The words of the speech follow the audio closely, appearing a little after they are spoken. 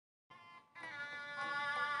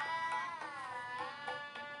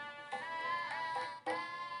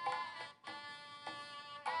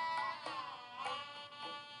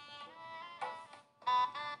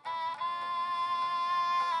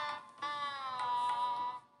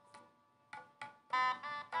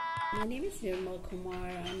My name is Nirmal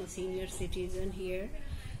Kumar. I'm a senior citizen here,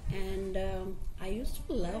 and I used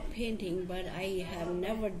to love painting, but I have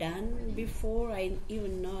never done before. I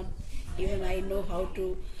know how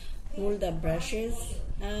to hold the brushes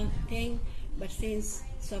thing. But since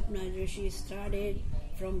Swapna Joshi started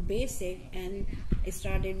from basic, and we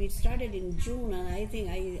started in June, and I think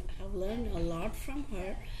I have learned a lot from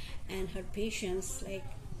her and her patience. Like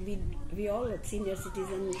we all are senior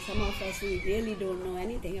citizens, some of us, we really don't know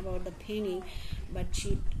anything about the painting, but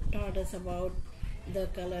she taught us about the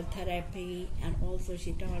color therapy, and also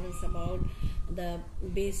she taught us about the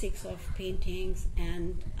basics of paintings,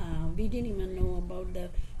 and we didn't even know about the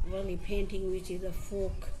Wali painting, which is a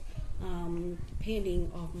folk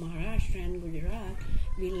painting of Maharashtra and Gujarat.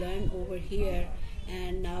 We learned over here,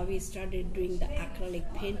 and now we started doing the acrylic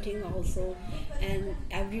painting also. And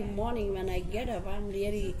every morning when I get up, I'm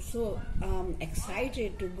really so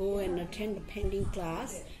excited to go and attend the painting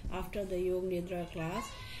class after the Yoga Nidra class,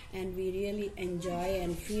 and we really enjoy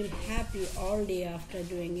and feel happy all day after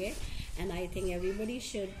doing it. And I think everybody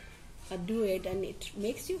should do it, and it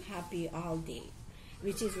makes you happy all day,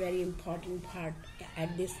 which is very important part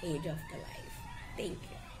at this age of the life. Thank you.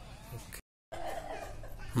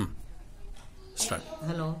 Start.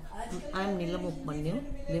 Hello, I'm Neelam Upmanyu,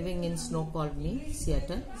 living in Snow Colony,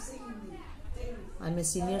 Seattle. I'm a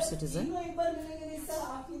senior citizen.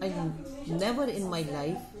 I never in my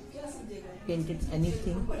life painted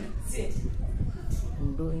anything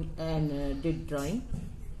and did drawing,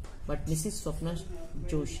 but Mrs. Swapna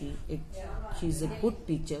Joshi, she's a good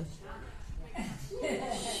teacher.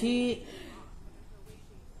 She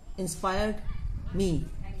inspired me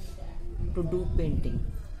to do painting.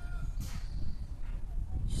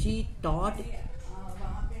 She taught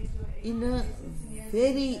in a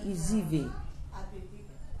very easy way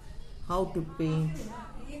how to paint,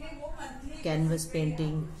 canvas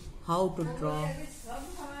painting, how to draw,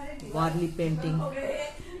 Warli painting.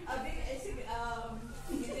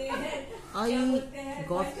 I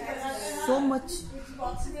got so much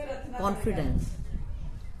confidence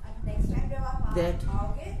that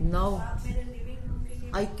now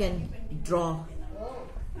I can draw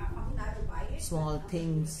small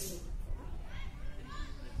things.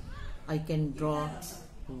 I can draw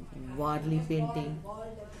Warli painting.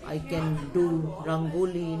 I can do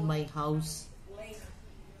rangoli in my house.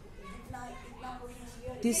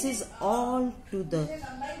 This is all to the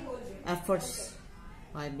efforts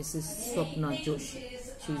by Mrs. Swapna Joshi.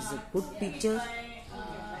 She is a good teacher.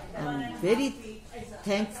 I am very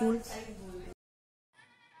thankful.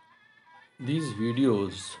 These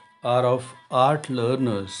videos are of art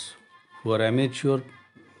learners who are amateur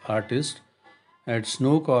artists at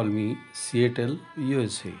Snow Colony, Seattle,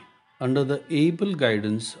 USA, under the able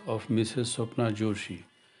guidance of Mrs. Swapna Joshi.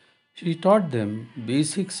 She taught them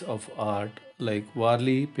basics of art like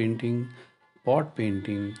Warli painting, pot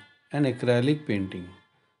painting, and acrylic painting.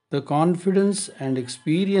 The confidence and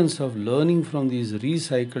experience of learning from these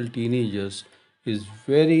recycled teenagers is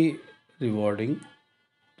very rewarding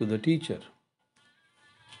to the teacher.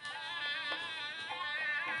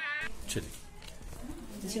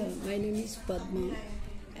 So, my name is Padma.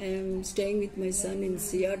 I am staying with my son in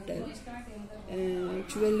Seattle.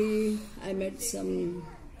 Actually, I met some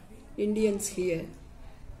Indians here.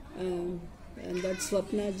 And that's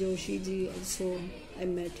Swapna Joshi ji also. I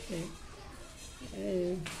met her.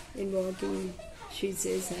 In walking, she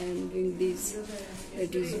says, I am doing this.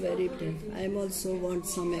 It is very tough. I also want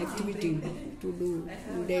some activity to do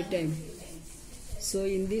in daytime. So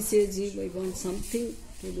in this age, I want something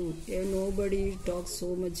to do. Nobody talks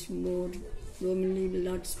so much more. Normally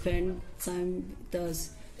will not spend time with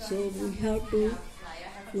us. So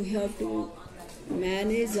we have to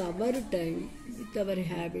manage our time with our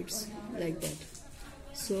habits like that.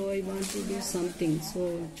 So I want to do something.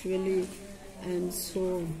 So actually I am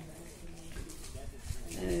so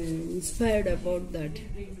inspired about that.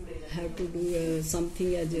 I have to do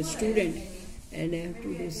something as a student, and I have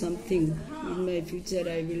to do something. In my future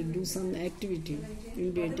I will do some activity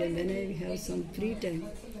in daytime. When I have some free time,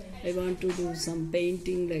 I want to do some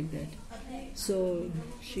painting like that. So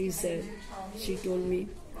she told me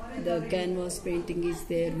the canvas painting is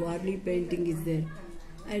there, Warli painting is there.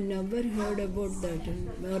 I never heard about that,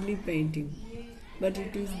 Warli painting. But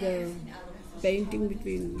it is the painting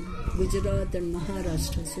between Gujarat and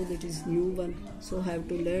Maharashtra, so that is new one. So I have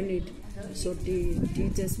to learn it. So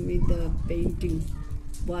teaches me the painting,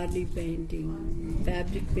 Warli painting,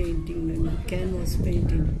 fabric painting, and canvas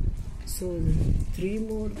painting. So 3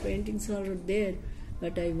 more paintings are there,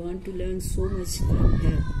 but I want to learn so much from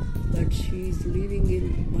her. But she is leaving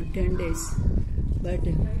in 10 days. But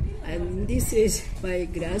in this age, my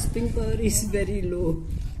grasping power is very low.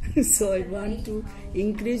 So I want to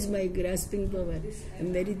increase my grasping power.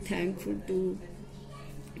 I'm very thankful to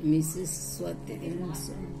Mrs.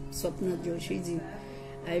 Swapna Joshi ji.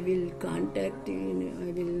 I will contact, I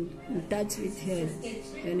will in touch with her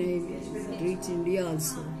when I reach India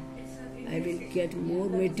also. I will get more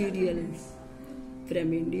material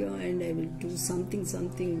from India and I will do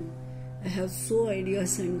something. I have so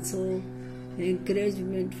ideas and so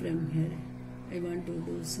encouragement from her. I want to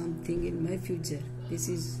do something in my future. This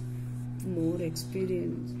is more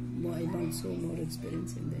experience. I want so more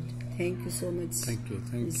experience in that. Thank you so much. Thank you.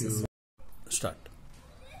 Start.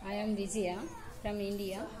 I am Vijaya from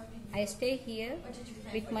India. I stay here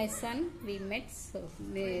with my son. We met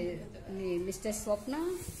Mr. Swapna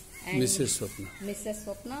and Mrs. Swapna. Mrs.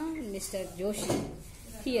 Swapna and Mr. Joshi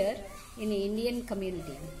here in Indian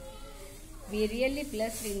community. We really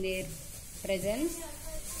blessed in their presence.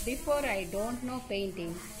 Before I don't know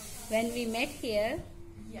painting. When we met here,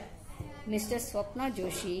 Mr. Swapna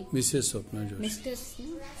Joshi, Mrs. Swapna Joshi.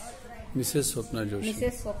 Mrs. Swapna Joshi.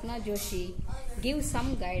 Mrs. Swapna Joshi give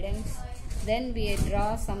some guidance. Then we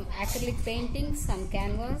draw some acrylic paintings, some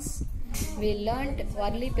canvas. We learnt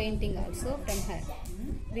early painting also from her.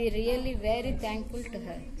 We really very thankful to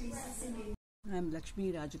her. I am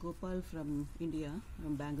Lakshmi Rajagopal from India,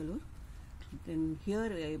 from Bangalore. Then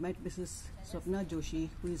here I met Mrs. Swapna Joshi,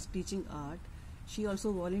 who is teaching art. She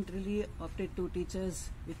also voluntarily opted to teach us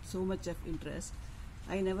with so much of interest.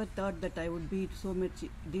 I never thought that I would be so much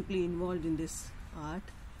deeply involved in this art.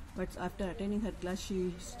 But after attending her class,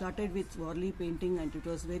 she started with Warli painting and it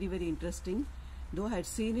was very, very interesting. Though I had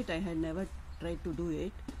seen it, I had never tried to do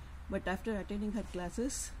it. But after attending her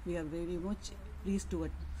classes, we are very much pleased to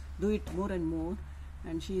do it more and more.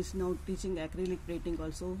 And she is now teaching acrylic painting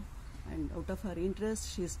also. And out of her interest,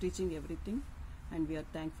 she is teaching everything. And we are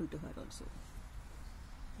thankful to her also.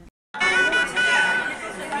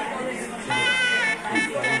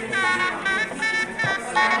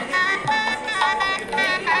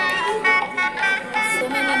 So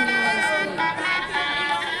many new ones.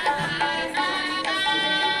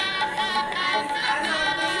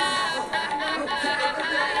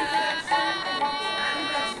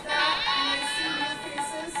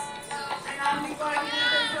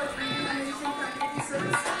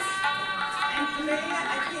 And today I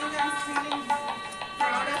think I'm feeling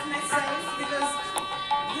proud of myself because